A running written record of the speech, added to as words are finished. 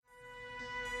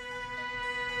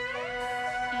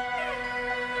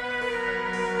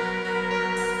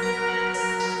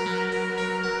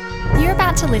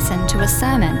about to listen to a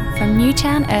sermon from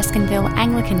Newtown Erskineville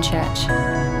Anglican Church.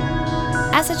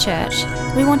 As a church,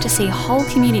 we want to see whole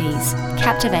communities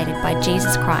captivated by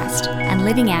Jesus Christ and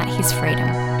living out his freedom.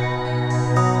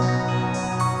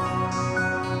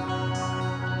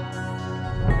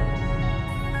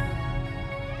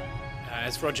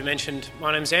 As Roger mentioned,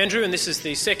 my name's Andrew, and this is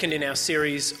the second in our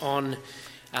series on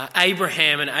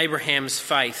Abraham and Abraham's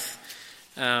faith.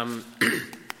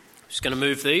 Just going to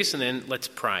move these and then let's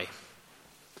pray.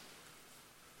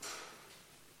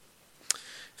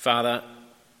 Father,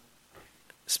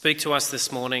 speak to us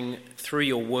this morning through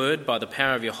your word by the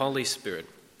power of your Holy Spirit,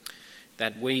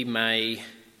 that we may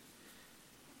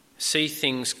see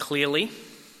things clearly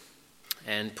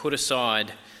and put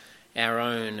aside our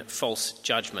own false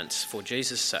judgments for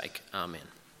Jesus' sake. Amen.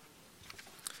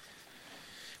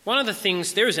 One of the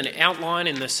things, there is an outline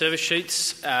in the service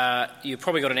sheets. You've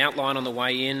probably got an outline on the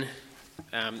way in,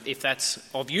 if that's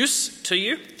of use to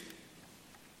you.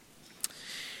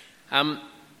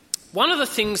 One of the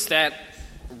things that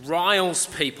riles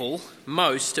people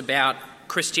most about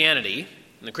Christianity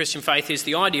and the Christian faith is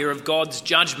the idea of God's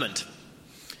judgment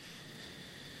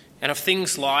and of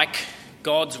things like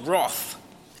God's wrath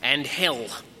and hell.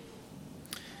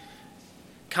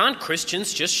 Can't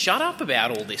Christians just shut up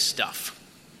about all this stuff?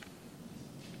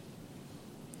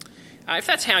 If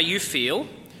that's how you feel,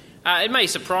 it may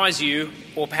surprise you,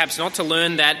 or perhaps not, to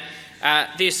learn that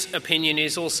this opinion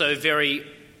is also very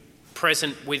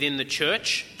present within the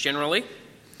church generally.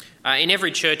 In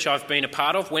every church I've been a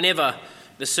part of, whenever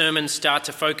the sermons start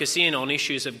to focus in on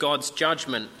issues of God's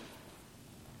judgment,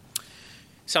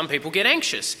 some people get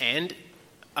anxious and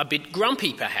a bit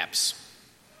grumpy perhaps.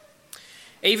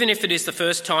 Even if it is the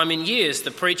first time in years the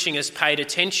preaching has paid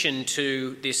attention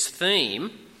to this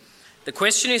theme, the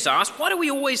question is asked, why do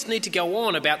we always need to go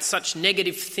on about such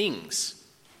negative things?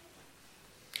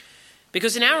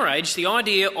 Because in our age, the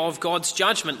idea of God's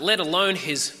judgment, let alone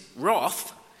his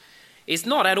wrath, is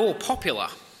not at all popular.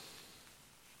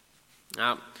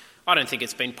 I don't think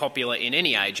it's been popular in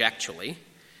any age, actually.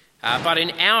 But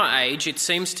in our age, it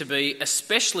seems to be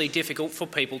especially difficult for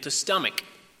people to stomach.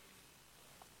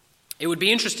 It would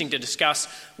be interesting to discuss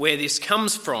where this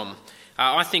comes from.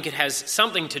 I think it has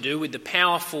something to do with the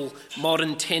powerful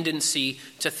modern tendency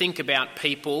to think about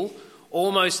people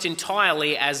almost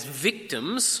entirely as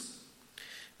victims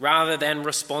rather than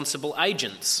responsible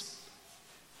agents.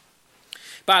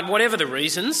 But whatever the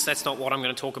reasons, that's not what I'm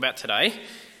going to talk about today.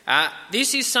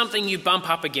 This is something you bump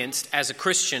up against as a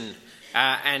Christian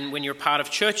and when you're part of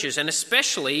churches, and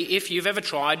especially if you've ever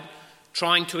tried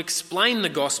trying to explain the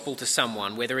gospel to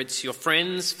someone, whether it's your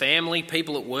friends, family,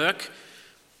 people at work,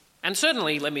 and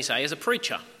certainly, let me say, as a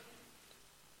preacher.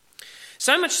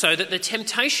 So much so that the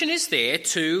temptation is there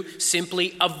to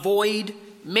simply avoid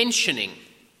mentioning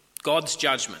God's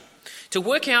judgment, to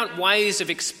work out ways of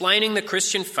explaining the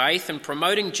Christian faith and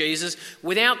promoting Jesus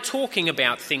without talking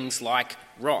about things like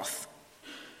wrath.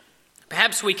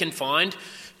 Perhaps we can find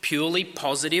purely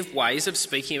positive ways of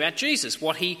speaking about Jesus,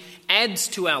 what he adds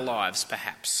to our lives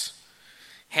perhaps,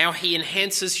 how he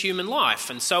enhances human life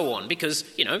and so on, because,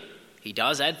 he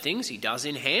does add things, he does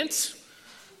enhance.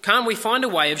 Can't we find a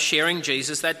way of sharing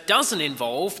Jesus that doesn't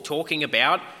involve talking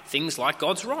about things like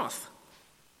God's wrath?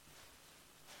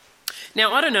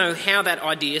 Now, I don't know how that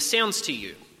idea sounds to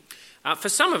you. For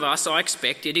some of us, I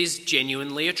expect it is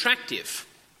genuinely attractive.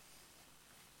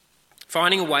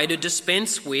 Finding a way to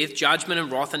dispense with judgment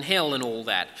and wrath and hell and all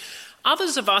that.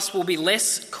 Others of us will be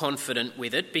less confident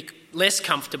with it, less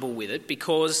comfortable with it,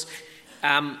 because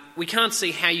we can't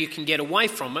see how you can get away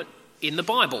from it in the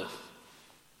Bible.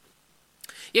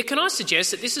 Yet can I suggest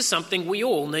that this is something we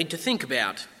all need to think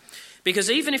about?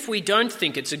 Because even if we don't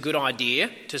think it's a good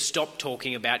idea to stop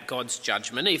talking about God's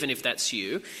judgment, even if that's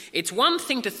you, it's one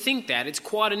thing to think that, it's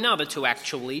quite another to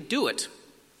actually do it.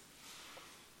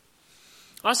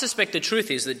 I suspect the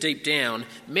truth is that deep down,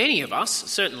 many of us,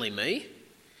 certainly me,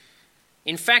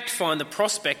 in fact find the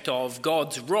prospect of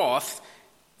God's wrath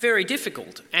very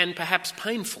difficult and perhaps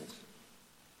painful.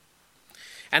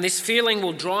 And this feeling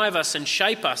will drive us and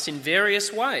shape us in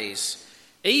various ways,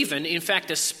 even, in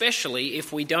fact, especially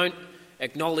if we don't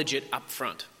acknowledge it up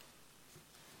front.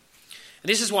 And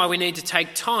this is why we need to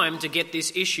take time to get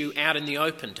this issue out in the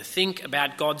open, to think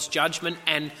about God's judgment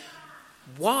and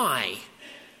why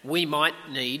we might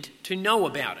need to know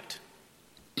about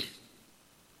it.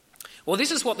 Well,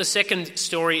 this is what the second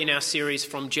story in our series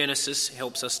from Genesis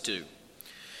helps us do.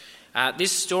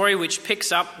 This story, which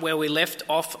picks up where we left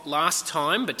off last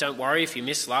time, but don't worry if you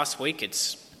missed last week,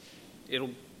 it'll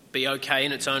be okay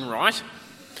in its own right.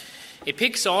 It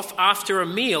picks off after a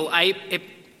meal.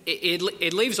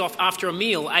 it leaves off after a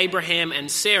meal. Abraham and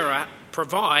Sarah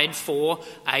provide for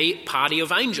a party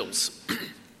of angels.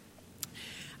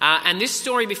 And this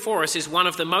story before us is one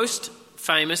of the most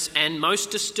famous and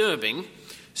most disturbing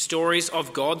stories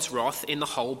of God's wrath in the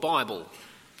whole Bible.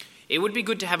 It would be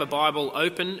good to have a Bible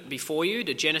open before you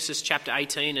to Genesis chapter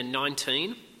 18 and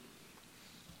 19.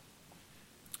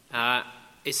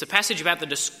 It's the passage about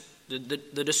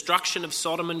the destruction of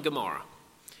Sodom and Gomorrah.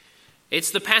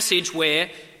 It's the passage where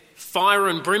fire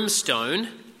and brimstone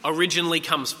originally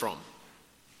comes from.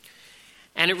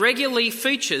 And it regularly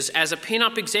features as a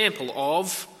pin-up example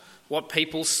of what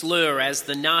people slur as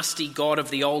the nasty God of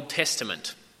the Old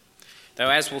Testament. Though,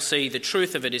 as we'll see, the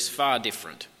truth of it is far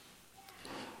different.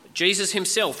 Jesus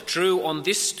himself drew on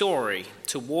this story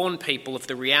to warn people of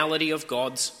the reality of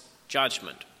God's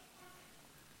judgment.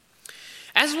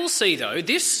 As we'll see, though,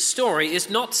 this story is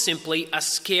not simply a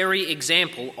scary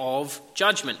example of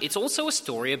judgment. It's also a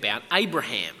story about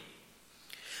Abraham,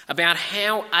 about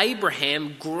how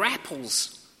Abraham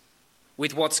grapples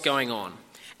with what's going on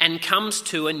and comes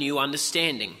to a new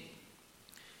understanding.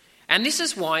 And this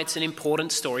is why it's an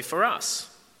important story for us.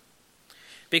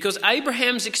 Because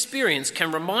Abraham's experience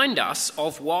can remind us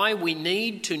of why we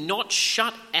need to not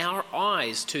shut our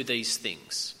eyes to these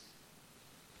things.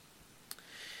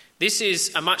 This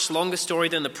is a much longer story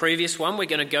than the previous one. We're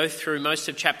going to go through most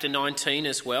of chapter 19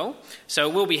 as well. So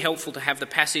it will be helpful to have the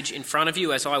passage in front of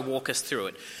you as I walk us through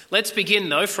it. Let's begin,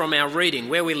 though, from our reading,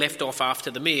 where we left off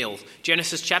after the meal.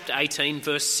 Genesis chapter 18,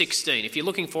 verse 16. If you're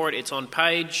looking for it, it's on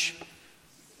page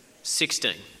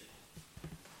 16.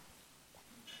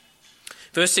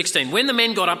 Verse 16. When the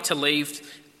men got up to leave,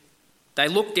 they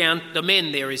looked down. The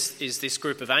men there is this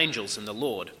group of angels and the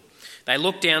Lord. They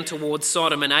looked down towards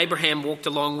Sodom, and Abraham walked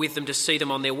along with them to see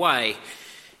them on their way.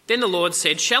 Then the Lord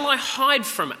said, "Shall I hide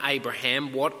from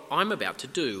Abraham what I'm about to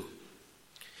do?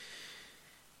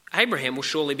 Abraham will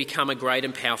surely become a great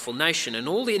and powerful nation, and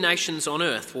all the nations on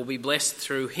earth will be blessed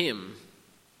through him.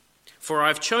 For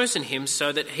I've chosen him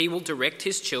so that he will direct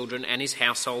his children and his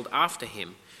household after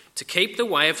him, to keep the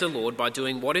way of the Lord by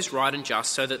doing what is right and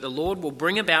just, so that the Lord will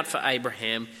bring about for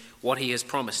Abraham what he has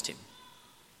promised him."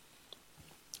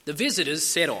 The visitors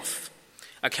set off,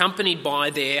 accompanied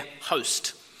by their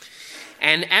host.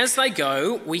 And as they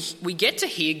go, we get to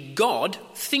hear God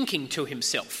thinking to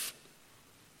himself,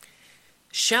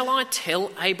 "Shall I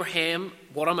tell Abraham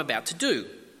what I'm about to do,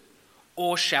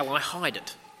 or shall I hide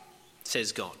it?"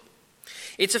 says God.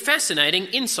 It's a fascinating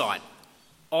insight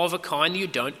of a kind you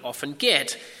don't often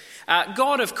get.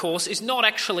 God, of course, is not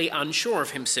actually unsure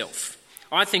of himself.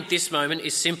 I think this moment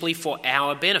is simply for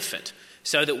our benefit,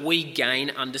 so that we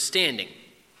gain understanding.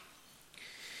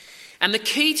 And the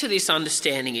key to this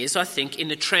understanding is, I think, in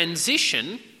the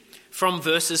transition from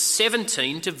verses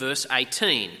 17 to verse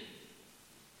 18.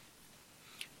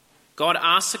 God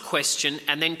asks a question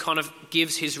and then kind of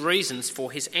gives his reasons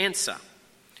for his answer.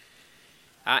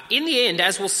 In the end,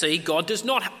 as we'll see, God does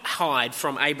not hide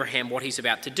from Abraham what he's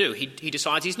about to do. He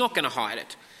decides he's not going to hide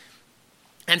it.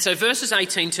 And so verses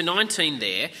 18 to 19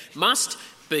 there must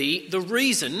be the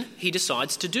reason he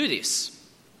decides to do this.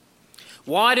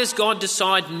 Why does God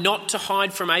decide not to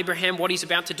hide from Abraham what he's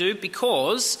about to do?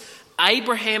 Because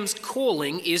Abraham's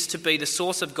calling is to be the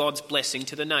source of God's blessing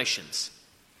to the nations.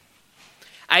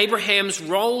 Abraham's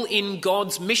role in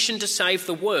God's mission to save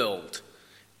the world,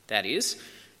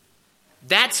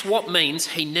 that's what means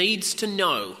he needs to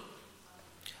know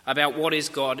about what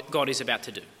God is about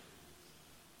to do.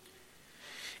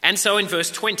 And so in verse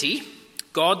 20,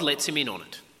 God lets him in on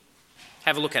it.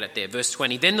 Have a look at it there, verse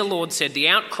 20. Then the Lord said, "The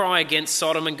outcry against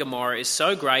Sodom and Gomorrah is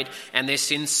so great and their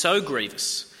sin so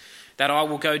grievous that I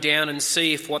will go down and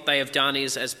see if what they have done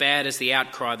is as bad as the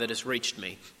outcry that has reached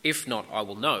me. If not, I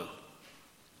will know."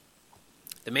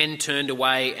 The men turned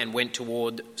away and went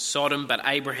toward Sodom, but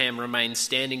Abraham remained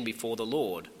standing before the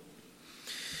Lord.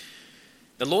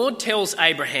 The Lord tells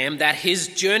Abraham that his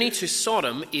journey to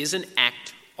Sodom is an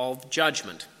act of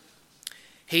judgment.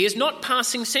 He is not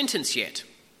passing sentence yet,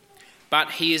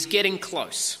 but he is getting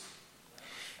close.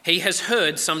 He has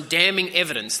heard some damning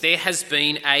evidence. There has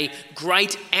been a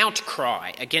great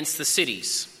outcry against the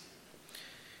cities.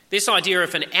 This idea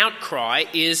of an outcry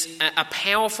is a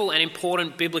powerful and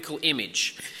important biblical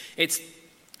image. It's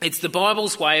the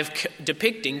Bible's way of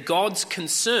depicting God's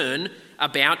concern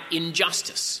about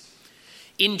injustice.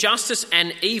 Injustice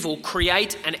and evil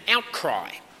create an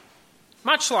outcry,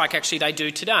 much like actually they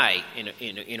do today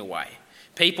in a way.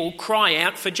 People cry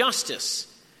out for justice.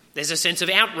 There's a sense of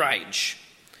outrage.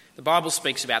 The Bible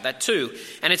speaks about that too.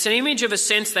 And it's an image of a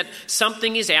sense that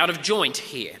something is out of joint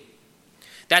here.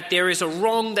 that there is a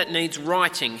wrong that needs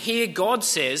righting. Here God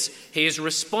says he is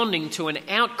responding to an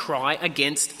outcry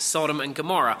against Sodom and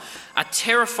Gomorrah, a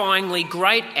terrifyingly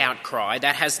great outcry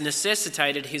that has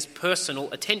necessitated his personal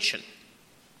attention.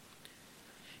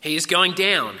 He is going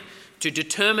down to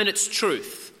determine its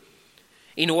truth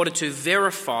in order to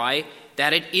verify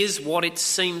that it is what it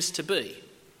seems to be.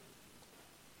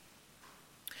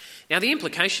 Now, the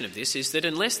implication of this is that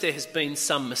unless there has been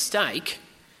some mistake,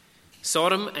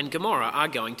 Sodom and Gomorrah are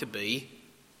going to be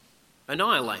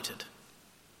annihilated.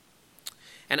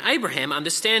 And Abraham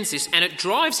understands this, and it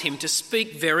drives him to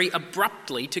speak very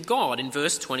abruptly to God in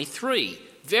verse 23,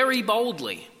 very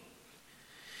boldly.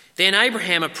 Then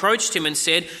Abraham approached him and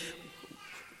said,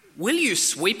 "Will you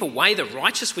sweep away the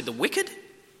righteous with the wicked?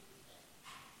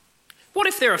 What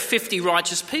if there are 50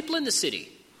 righteous people in the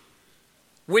city?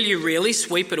 Will you really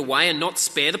sweep it away and not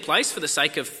spare the place for the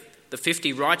sake of the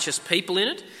 50 righteous people in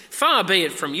it? Far be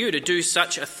it from you to do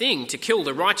such a thing, to kill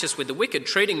the righteous with the wicked,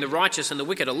 treating the righteous and the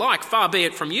wicked alike. Far be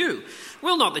it from you.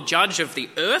 Will not the judge of the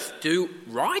earth do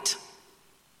right?"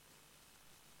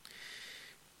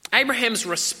 Abraham's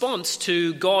response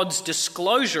to God's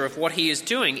disclosure of what he is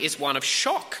doing is one of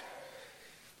shock.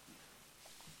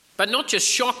 But not just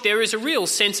shock, there is a real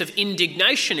sense of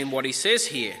indignation in what he says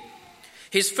here.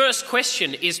 His first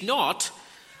question is not,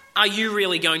 "Are you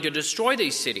really going to destroy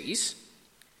these cities?"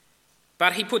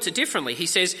 But he puts it differently. He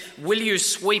says, "Will you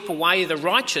sweep away the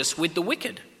righteous with the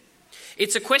wicked?"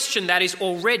 It's a question that is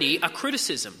already a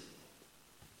criticism,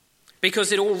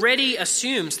 because it already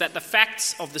assumes that the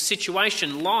facts of the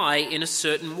situation lie in a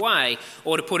certain way.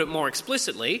 Or to put it more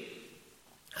explicitly,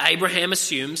 Abraham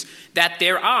assumes that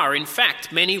there are, in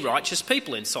fact, many righteous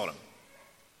people in Sodom.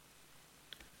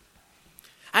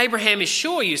 Abraham is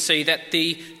sure, you see, that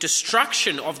the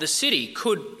destruction of the city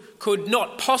could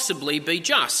not possibly be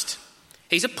just.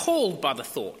 He's appalled by the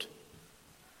thought.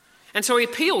 And so he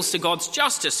appeals to God's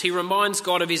justice. He reminds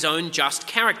God of his own just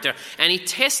character, and he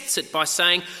tests it by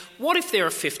saying, "What if there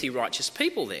are 50 righteous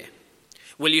people there?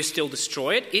 Will you still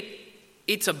destroy it?"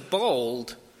 It's a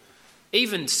bold,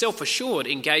 even self-assured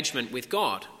engagement with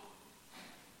God.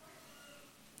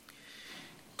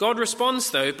 God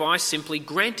responds, though, by simply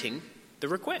granting the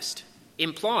request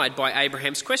implied by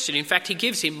Abraham's question. In fact, he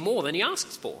gives him more than he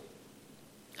asks for.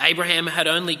 Abraham had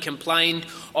only complained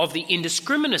of the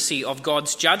indiscriminacy of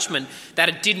God's judgment, that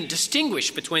it didn't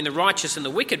distinguish between the righteous and the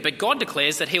wicked, but God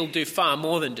declares that he'll do far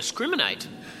more than discriminate.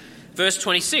 Verse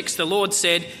 26, the Lord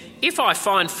said, "If I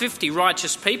find 50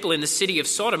 righteous people in the city of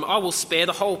Sodom, I will spare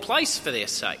the whole place for their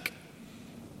sake."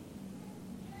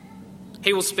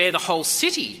 He will spare the whole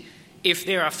city if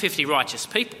there are 50 righteous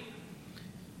people.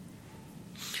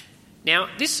 Now,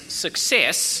 this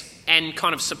success and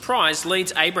kind of surprise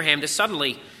leads Abraham to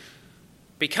suddenly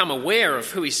become aware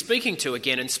of who he's speaking to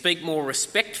again and speak more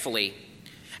respectfully,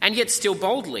 and yet still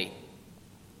boldly.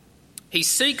 He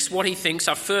seeks what he thinks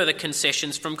are further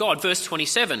concessions from God. Verse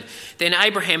 27, then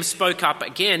Abraham spoke up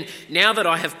again, "Now that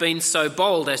I have been so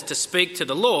bold as to speak to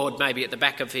the Lord," maybe at the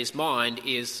back of his mind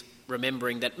is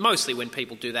remembering that mostly when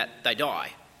people do that, they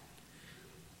die.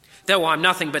 "Though I'm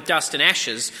nothing but dust and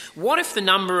ashes, what if the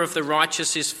number of the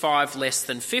righteous is 5 less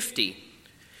than 50?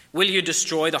 Will you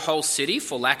destroy the whole city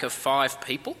for lack of 5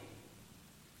 people?"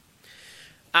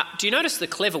 Do you notice the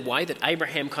clever way that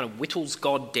Abraham kind of whittles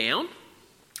God down?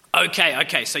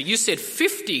 Okay, so you said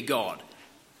 50, God.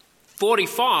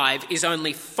 45 is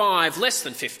only 5 less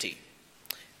than 50.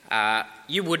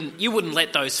 You wouldn't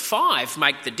let those 5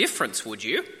 make the difference, would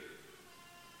you?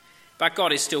 But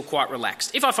God is still quite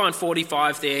relaxed. "If I find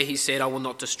 45 there," he said, "I will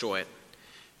not destroy it."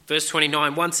 Verse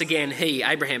 29, once again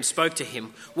Abraham, spoke to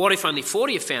him. "What if only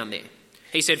 40 are found there?"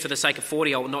 He said, "For the sake of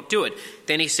 40, I will not do it."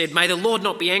 Then he said, "May the Lord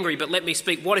not be angry, but let me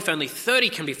speak. What if only 30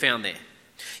 can be found there?"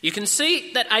 You can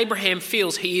see that Abraham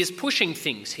feels he is pushing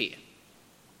things here,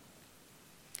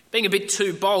 being a bit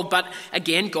too bold, but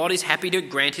again, God is happy to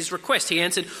grant his request. He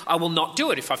answered, "I will not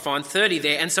do it if I find 30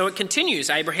 there." And so it continues.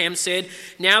 Abraham said,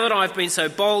 "Now that I've been so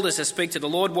bold as to speak to the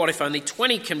Lord, what if only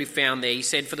 20 can be found there?" He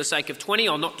said, "For the sake of 20,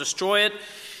 I'll not destroy it."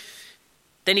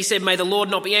 Then he said, "May the Lord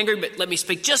not be angry, but let me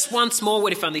speak just once more.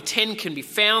 What if only 10 can be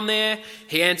found there?"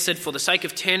 He answered, "For the sake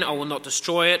of 10, I will not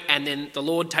destroy it." And then the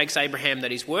Lord takes Abraham at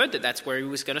his word that that's where he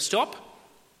was going to stop.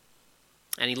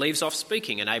 And he leaves off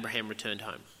speaking, and Abraham returned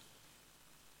home.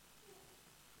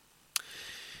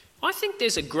 I think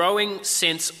there's a growing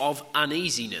sense of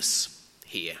uneasiness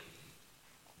here.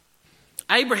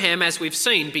 Abraham, as we've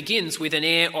seen, begins with an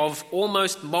air of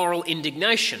almost moral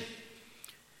indignation.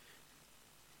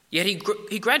 Yet he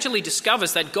gradually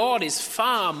discovers that God is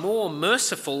far more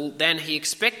merciful than he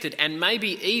expected, and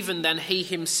maybe even than he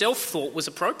himself thought was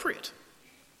appropriate.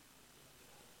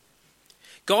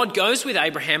 God goes with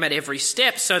Abraham at every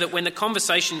step so that when the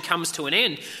conversation comes to an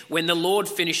end, when the Lord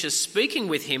finishes speaking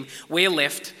with him, we're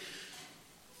left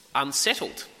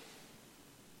unsettled.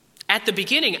 At the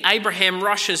beginning, Abraham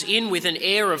rushes in with an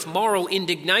air of moral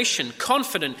indignation,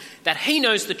 confident that he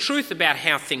knows the truth about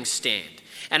how things stand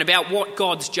and about what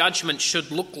God's judgment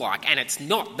should look like, and it's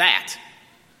not that.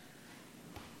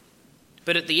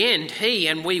 But at the end, he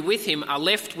and we with him are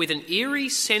left with an eerie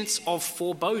sense of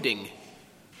foreboding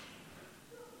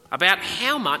about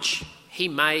how much he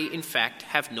may in fact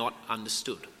have not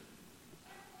understood.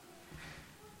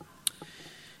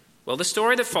 Well, the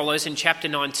story that follows in chapter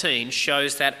 19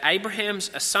 shows that Abraham's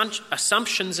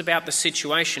assumptions about the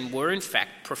situation were in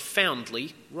fact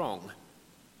profoundly wrong.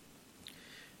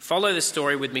 Follow the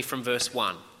story with me from verse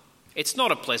 1. It's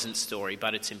not a pleasant story,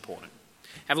 but it's important.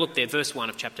 Have a look there, verse 1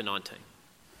 of chapter 19.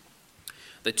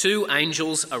 The two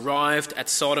angels arrived at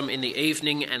Sodom in the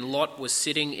evening, and Lot was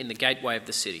sitting in the gateway of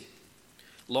the city.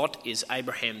 Lot is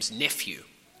Abraham's nephew.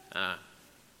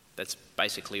 That's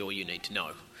basically all you need to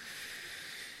know.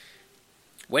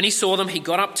 When he saw them, he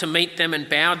got up to meet them and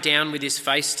bowed down with his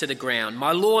face to the ground.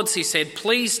 "My lords," he said,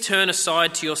 "please turn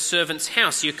aside to your servant's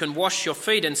house. You can wash your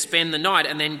feet and spend the night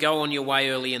and then go on your way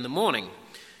early in the morning."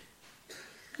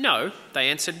 "No,"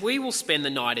 they answered, "we will spend the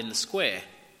night in the square."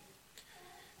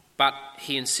 But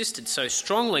he insisted so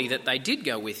strongly that they did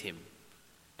go with him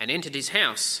and entered his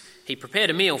house. He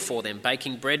prepared a meal for them,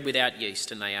 baking bread without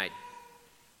yeast, and they ate.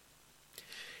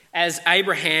 As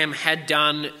Abraham had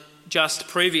done just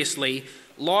previously,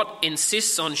 Lot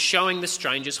insists on showing the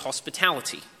strangers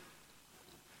hospitality.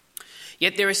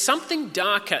 Yet there is something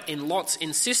darker in Lot's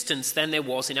insistence than there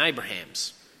was in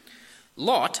Abraham's.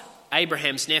 Lot,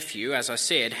 Abraham's nephew, as I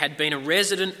said, had been a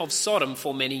resident of Sodom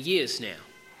for many years now.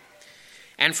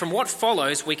 And from what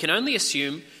follows, we can only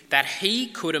assume that he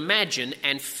could imagine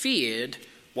and feared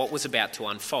what was about to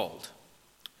unfold.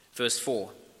 Verse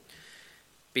 4.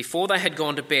 Before they had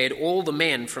gone to bed, all the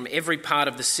men from every part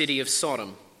of the city of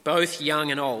Sodom, both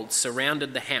young and old,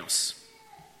 surrounded the house.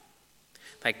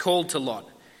 They called to Lot,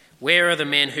 "Where are the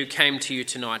men who came to you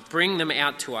tonight? Bring them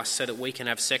out to us so that we can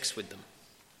have sex with them."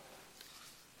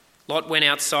 Lot went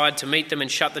outside to meet them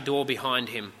and shut the door behind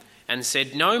him and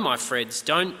said, "No, my friends,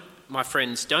 don't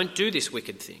do this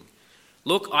wicked thing.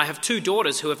 Look, I have 2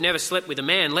 daughters who have never slept with a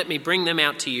man. Let me bring them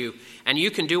out to you, and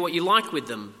you can do what you like with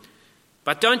them.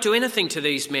 But don't do anything to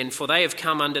these men, for they have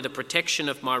come under the protection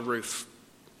of my roof."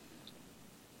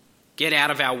 "Get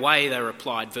out of our way," they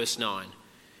replied, verse 9.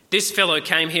 "This fellow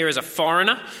came here as a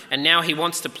foreigner, and now he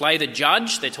wants to play the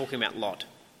judge." They're talking about Lot.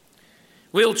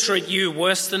 "We'll treat you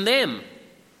worse than them."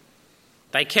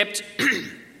 They kept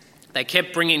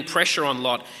bringing pressure on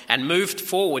Lot and moved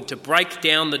forward to break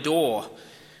down the door.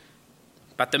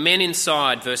 But the men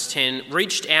inside, verse 10,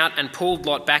 reached out and pulled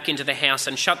Lot back into the house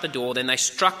and shut the door. Then they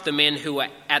struck the men who were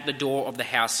at the door of the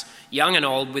house, young and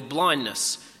old, with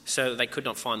blindness, so that they could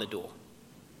not find the door.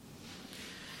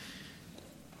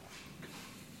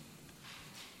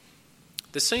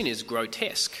 The scene is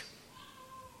grotesque.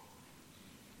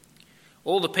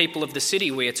 All the people of the city,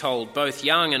 we are told, both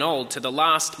young and old, to the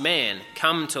last man,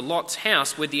 come to Lot's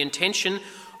house with the intention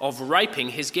of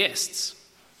raping his guests.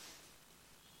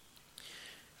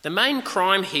 The main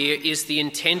crime here is the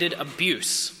intended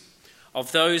abuse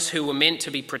of those who were meant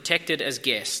to be protected as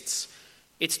guests.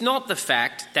 It's not the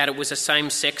fact that it was a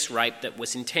same-sex rape that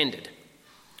was intended.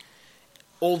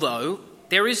 Although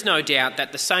there is no doubt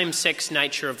that the same-sex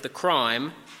nature of the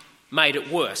crime made it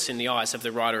worse in the eyes of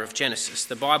the writer of Genesis.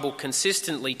 The Bible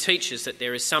consistently teaches that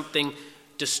there is something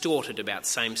distorted about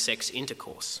same-sex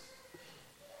intercourse.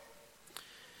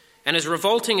 And as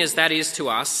revolting as that is to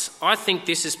us, I think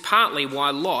this is partly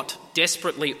why Lot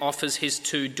desperately offers his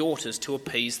 2 daughters to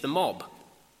appease the mob.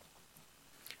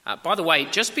 By the way,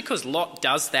 just because Lot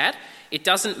does that, it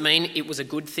doesn't mean it was a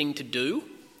good thing to do.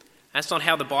 That's not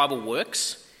how the Bible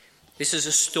works. This is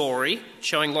a story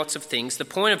showing lots of things. The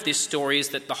point of this story is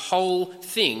that the whole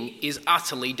thing is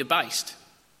utterly debased.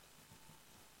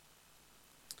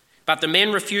 But the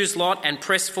men refused Lot and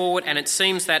pressed forward, and it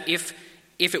seems that if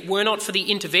it were not for the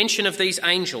intervention of these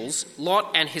angels, Lot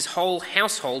and his whole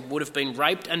household would have been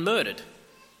raped and murdered.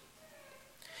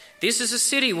 This is a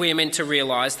city, we are meant to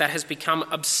realise, that has become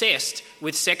obsessed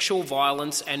with sexual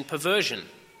violence and perversion.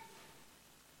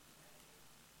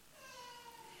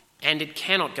 And it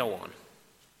cannot go on.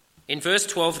 In verse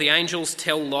 12, the angels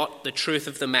tell Lot the truth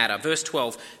of the matter. Verse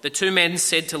 12, the 2 men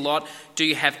said to Lot, "Do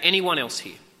you have anyone else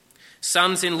here?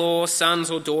 Sons-in-law, sons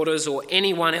or daughters, or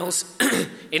anyone else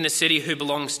in the city who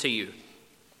belongs to you?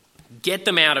 Get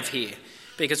them out of here,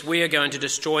 because we are going to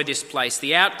destroy this place.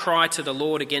 The outcry to the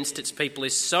Lord against its people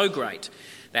is so great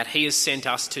that he has sent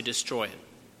us to destroy it.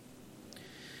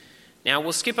 Now,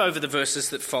 we'll skip over the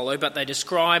verses that follow, but they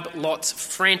describe Lot's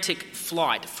frantic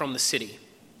flight from the city.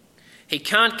 He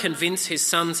can't convince his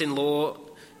sons-in-law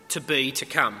to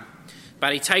come,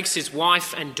 but he takes his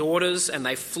wife and daughters and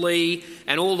they flee,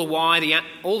 and all the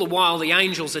while the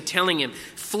angels are telling him,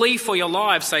 "Flee for your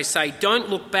lives," they say. "Don't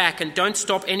look back and don't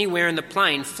stop anywhere in the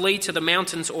plain. Flee to the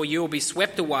mountains or you'll be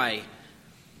swept away."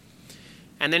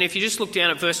 And then if you just look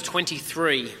down at verse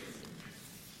 23,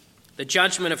 the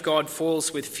judgment of God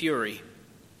falls with fury.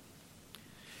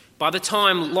 By the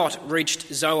time Lot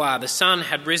reached Zoar, the sun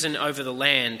had risen over the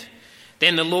land.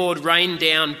 Then the Lord rained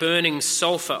down burning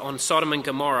sulphur on Sodom and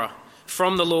Gomorrah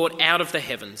from the Lord out of the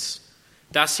heavens.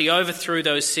 Thus he overthrew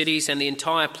those cities and the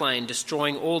entire plain,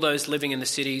 destroying all those living in the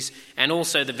cities and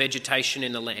also the vegetation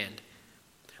in the land.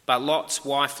 But Lot's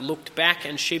wife looked back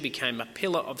and she became a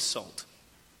pillar of salt.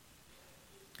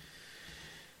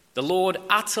 The Lord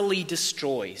utterly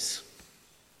destroys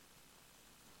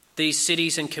these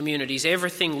cities and communities,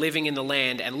 everything living in the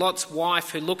land, and Lot's wife,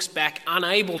 who looks back,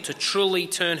 unable to truly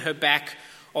turn her back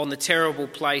on the terrible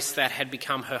place that had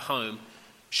become her home,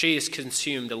 she is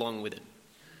consumed along with it.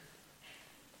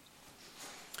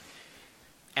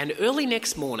 And early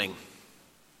next morning,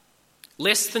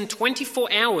 less than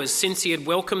 24 hours since he had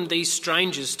welcomed these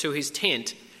strangers to his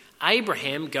tent,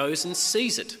 Abraham goes and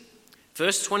sees it.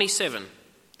 Verse 27,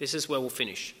 this is where we'll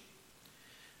finish.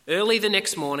 Early the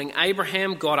next morning,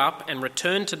 Abraham got up and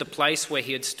returned to the place where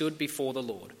he had stood before the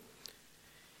Lord.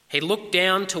 He looked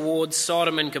down towards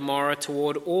Sodom and Gomorrah,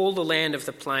 toward all the land of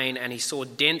the plain, and he saw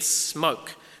dense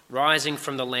smoke rising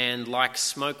from the land like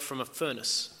smoke from a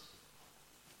furnace.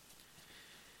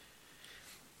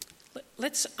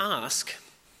 Let's ask,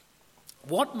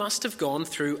 what must have gone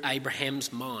through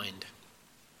Abraham's mind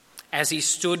as he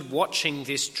stood watching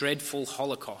this dreadful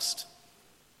Holocaust?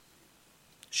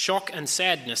 Shock and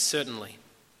sadness, certainly.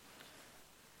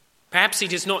 Perhaps he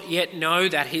does not yet know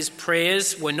that his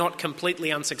prayers were not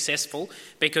completely unsuccessful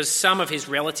because some of his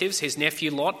relatives, his nephew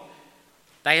Lot,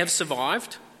 they have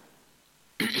survived.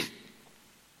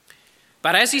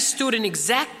 But as he stood in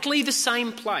exactly the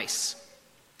same place,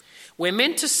 we're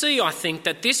meant to see, I think,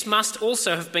 that this must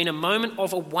also have been a moment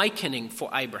of awakening for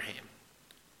Abraham.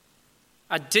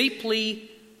 A deeply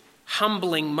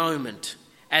humbling moment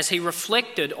as he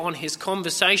reflected on his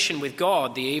conversation with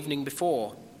God the evening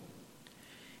before.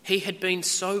 He had been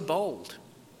so bold,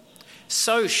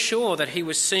 so sure that he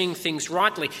was seeing things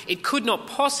rightly. It could not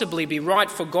possibly be right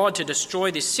for God to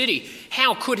destroy this city.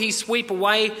 How could he sweep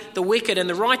away the wicked and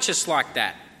the righteous like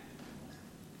that?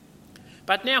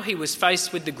 But now he was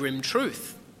faced with the grim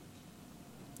truth.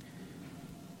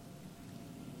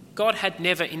 God had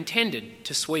never intended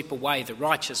to sweep away the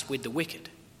righteous with the wicked.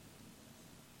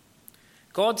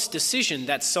 God's decision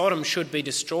that Sodom should be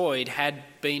destroyed had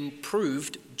been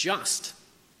proved just.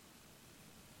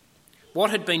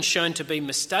 What had been shown to be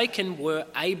mistaken were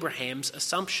Abraham's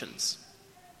assumptions.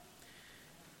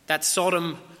 That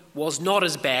Sodom was not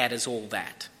as bad as all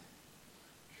that.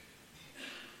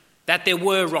 That there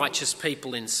were righteous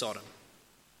people in Sodom.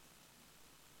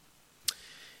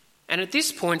 And at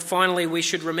this point, finally, we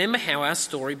should remember how our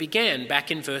story began, back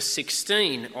in verse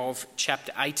 16 of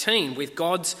chapter 18, with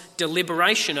God's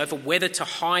deliberation over whether to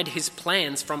hide his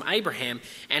plans from Abraham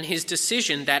and his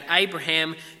decision that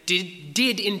Abraham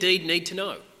did indeed need to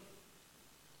know.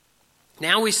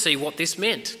 Now we see what this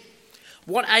meant.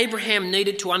 What Abraham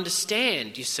needed to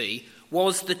understand, you see,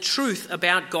 was the truth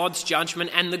about God's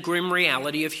judgment and the grim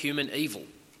reality of human evil.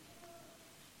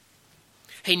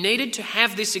 He needed to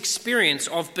have this experience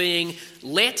of being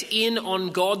let in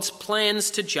on God's plans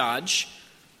to judge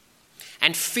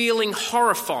and feeling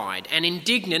horrified and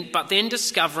indignant, but then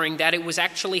discovering that it was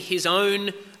actually his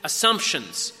own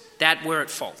assumptions that were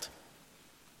at fault.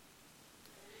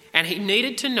 And he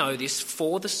needed to know this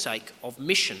for the sake of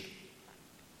mission.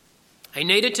 He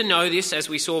needed to know this, as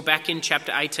we saw back in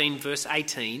chapter 18, verse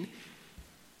 18,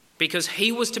 because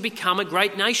he was to become a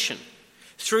great nation,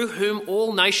 through whom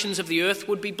all nations of the earth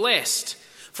would be blessed.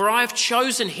 For I have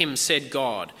chosen him, said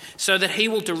God, so that he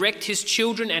will direct his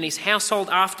children and his household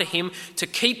after him to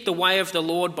keep the way of the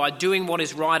Lord by doing what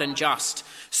is right and just,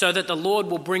 so that the Lord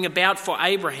will bring about for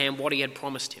Abraham what he had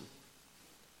promised him.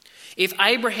 If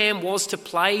Abraham was to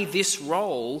play this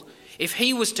role, if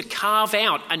he was to carve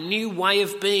out a new way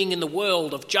of being in the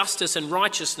world of justice and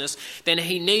righteousness, then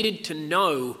he needed to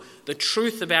know the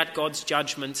truth about God's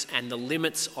judgments and the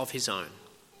limits of his own.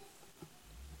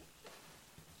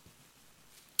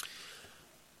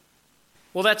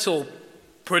 Well, that's all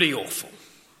pretty awful.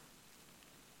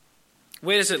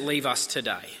 Where does it leave us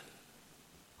today?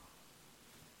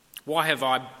 Why have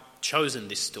I chosen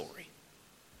this story?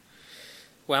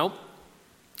 Well,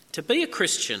 to be a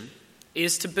Christian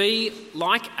is to be,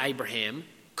 like Abraham,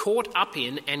 caught up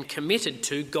in and committed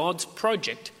to God's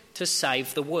project to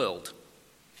save the world,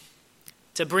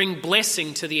 to bring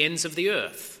blessing to the ends of the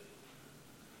earth.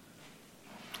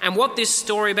 And what this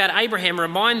story about Abraham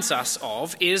reminds us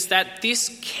of is that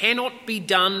this cannot be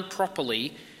done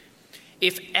properly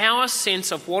if our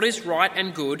sense of what is right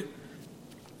and good,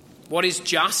 what is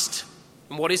just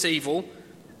and what is evil,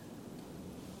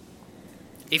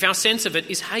 if our sense of it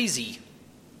is hazy.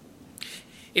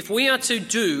 If we are to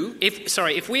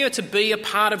be a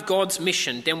part of God's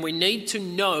mission, then we need to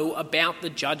know about the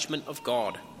judgment of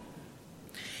God.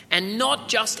 And not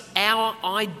just our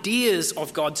ideas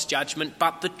of God's judgment,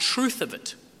 but the truth of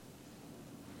it.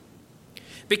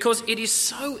 Because it is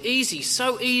so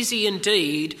easy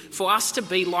indeed for us to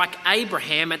be like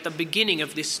Abraham at the beginning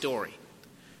of this story,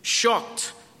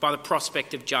 shocked by the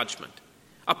prospect of judgment,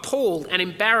 appalled and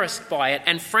embarrassed by it,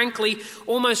 and frankly,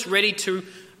 almost ready to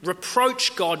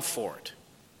reproach God for it.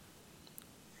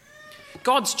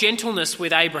 God's gentleness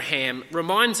with Abraham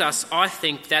reminds us, I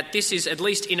think, that this is, at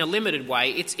least in a limited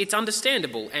way, it's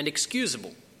understandable and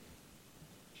excusable.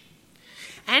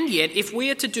 And yet, if we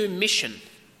are to do mission,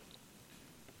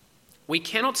 we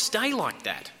cannot stay like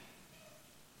that.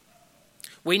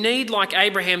 We need, like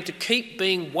Abraham, to keep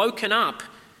being woken up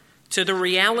to the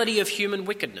reality of human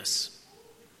wickedness,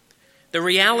 the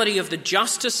reality of the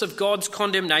justice of God's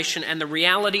condemnation, and the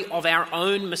reality of our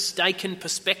own mistaken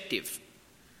perspective.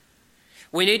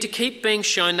 We need to keep being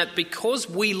shown that because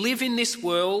we live in this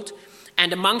world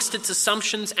and amongst its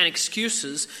assumptions and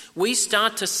excuses, we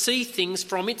start to see things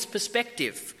from its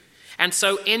perspective and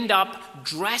so end up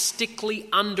drastically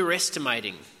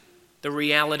underestimating the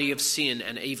reality of sin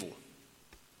and evil.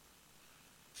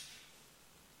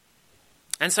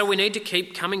 And so we need to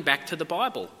keep coming back to the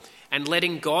Bible and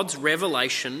letting God's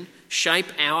revelation shape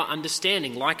our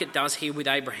understanding like it does here with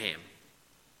Abraham.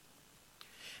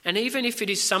 And even if it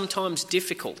is sometimes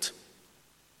difficult,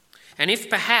 and if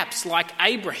perhaps like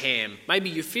Abraham, maybe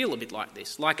you feel a bit like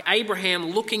this, like Abraham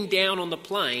looking down on the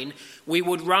plain, we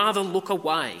would rather look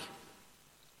away.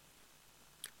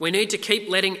 We need to keep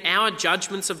letting our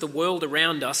judgments of the world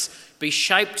around us be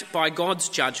shaped by God's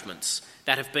judgments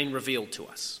that have been revealed to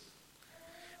us.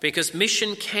 Because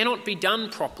mission cannot be done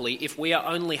properly if we are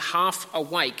only half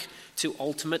awake to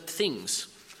ultimate things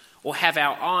or have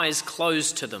our eyes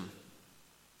closed to them.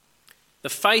 The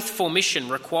faith for mission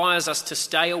requires us to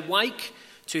stay awake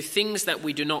to things that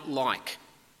we do not like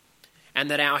and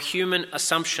that our human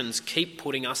assumptions keep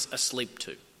putting us asleep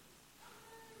to.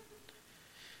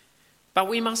 But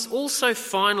we must also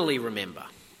finally remember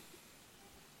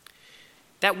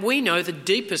that we know the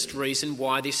deepest reason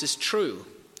why this is true,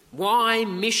 why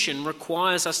mission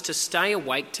requires us to stay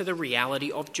awake to the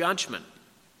reality of judgment.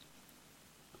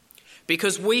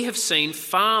 Because we have seen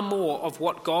far more of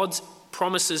what God's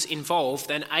promises involve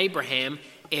than Abraham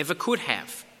ever could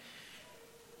have.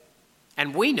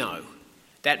 And we know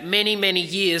that many, many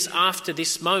years after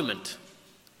this moment,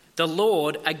 the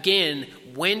Lord again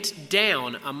went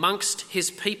down amongst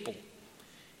his people,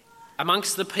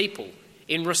 amongst the people,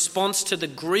 in response to the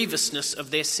grievousness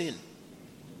of their sin.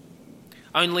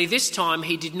 Only this time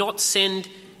he did not send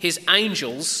his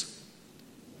angels,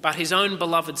 but his own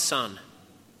beloved Son.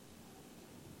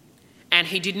 And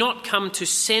he did not come to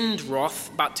send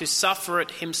wrath, but to suffer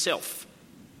it himself.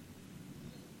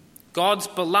 God's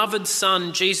beloved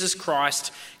Son, Jesus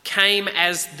Christ, came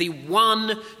as the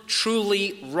one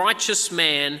truly righteous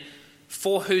man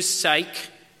for whose sake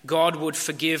God would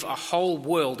forgive a whole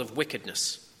world of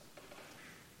wickedness.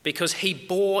 Because he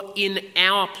bore in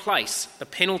our place the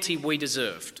penalty we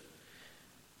deserved.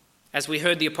 As we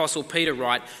heard the Apostle Peter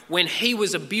write, when he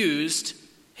was abused,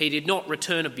 he did not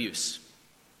return abuse.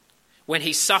 When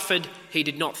he suffered, he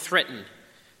did not threaten,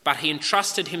 but he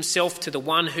entrusted himself to the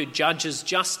one who judges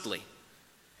justly.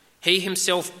 He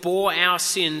himself bore our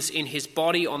sins in his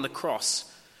body on the cross,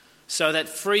 so that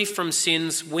free from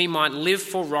sins we might live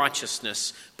for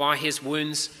righteousness. By his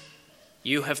wounds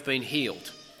you have been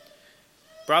healed.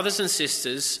 Brothers and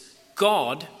sisters,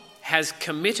 God has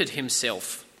committed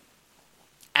himself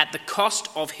at the cost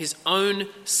of his own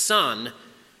Son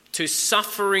to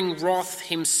suffering wrath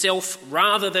himself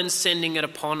rather than sending it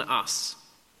upon us.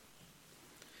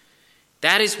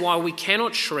 That is why we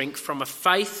cannot shrink from a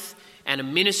faith and a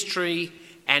ministry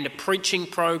and a preaching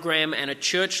program and a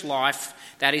church life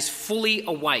that is fully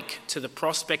awake to the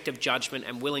prospect of judgment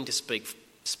and willing to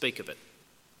speak of it.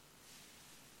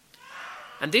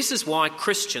 And this is why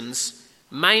Christians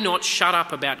may not shut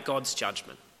up about God's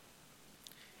judgment.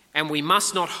 And we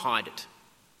must not hide it.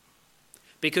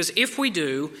 Because if we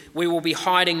do, we will be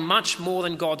hiding much more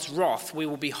than God's wrath. We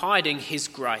will be hiding his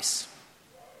grace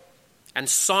and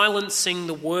silencing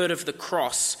the word of the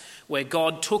cross where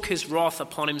God took his wrath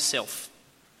upon himself.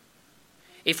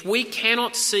 If we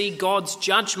cannot see God's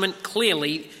judgment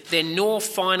clearly, then nor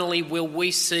finally will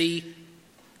we see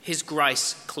his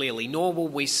grace clearly, nor will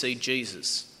we see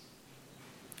Jesus.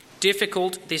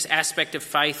 Difficult this aspect of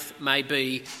faith may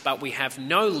be, but we have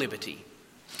no liberty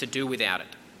to do without it.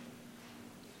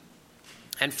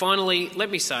 And finally, let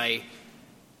me say,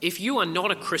 if you are not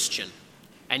a Christian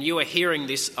and you are hearing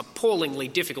this appallingly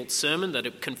difficult sermon that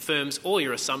it confirms all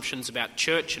your assumptions about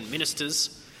church and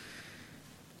ministers,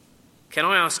 can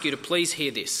I ask you to please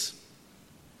hear this?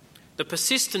 The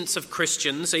persistence of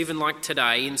Christians, even like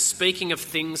today, in speaking of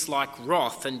things like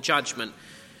wrath and judgment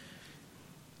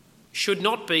should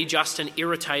not be just an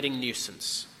irritating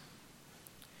nuisance.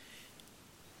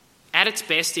 At its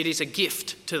best, it is a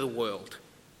gift to the world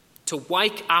to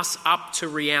wake us up to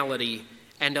reality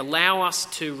and allow us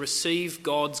to receive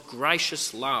God's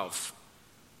gracious love.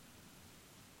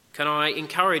 Can I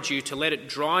encourage you to let it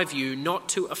drive you not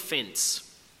to offence,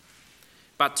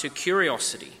 but to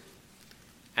curiosity,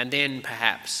 and then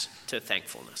perhaps to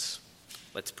thankfulness.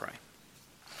 Let's pray.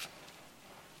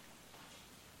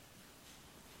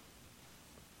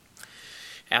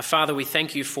 Our Father, we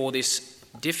thank you for this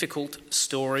difficult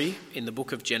story in the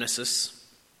book of Genesis.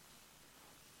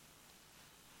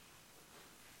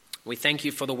 We thank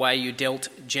you for the way you dealt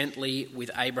gently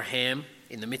with Abraham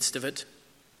in the midst of it.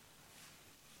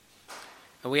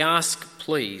 And we ask,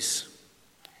 please,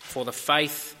 for the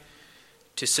faith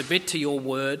to submit to your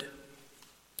word,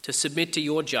 to submit to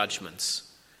your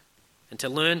judgments, and to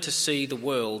learn to see the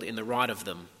world in the light of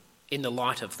them,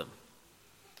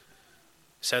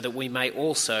 so that we may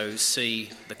also see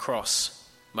the cross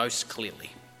most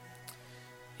clearly.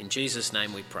 In Jesus'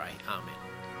 name we pray. Amen.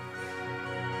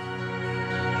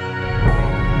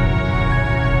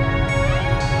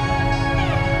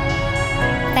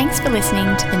 Thanks for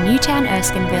listening to the Newtown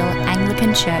Erskineville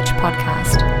Anglican Church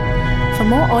podcast. For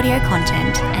more audio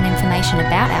content and information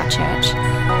about our church,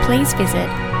 please visit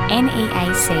neac.com.au.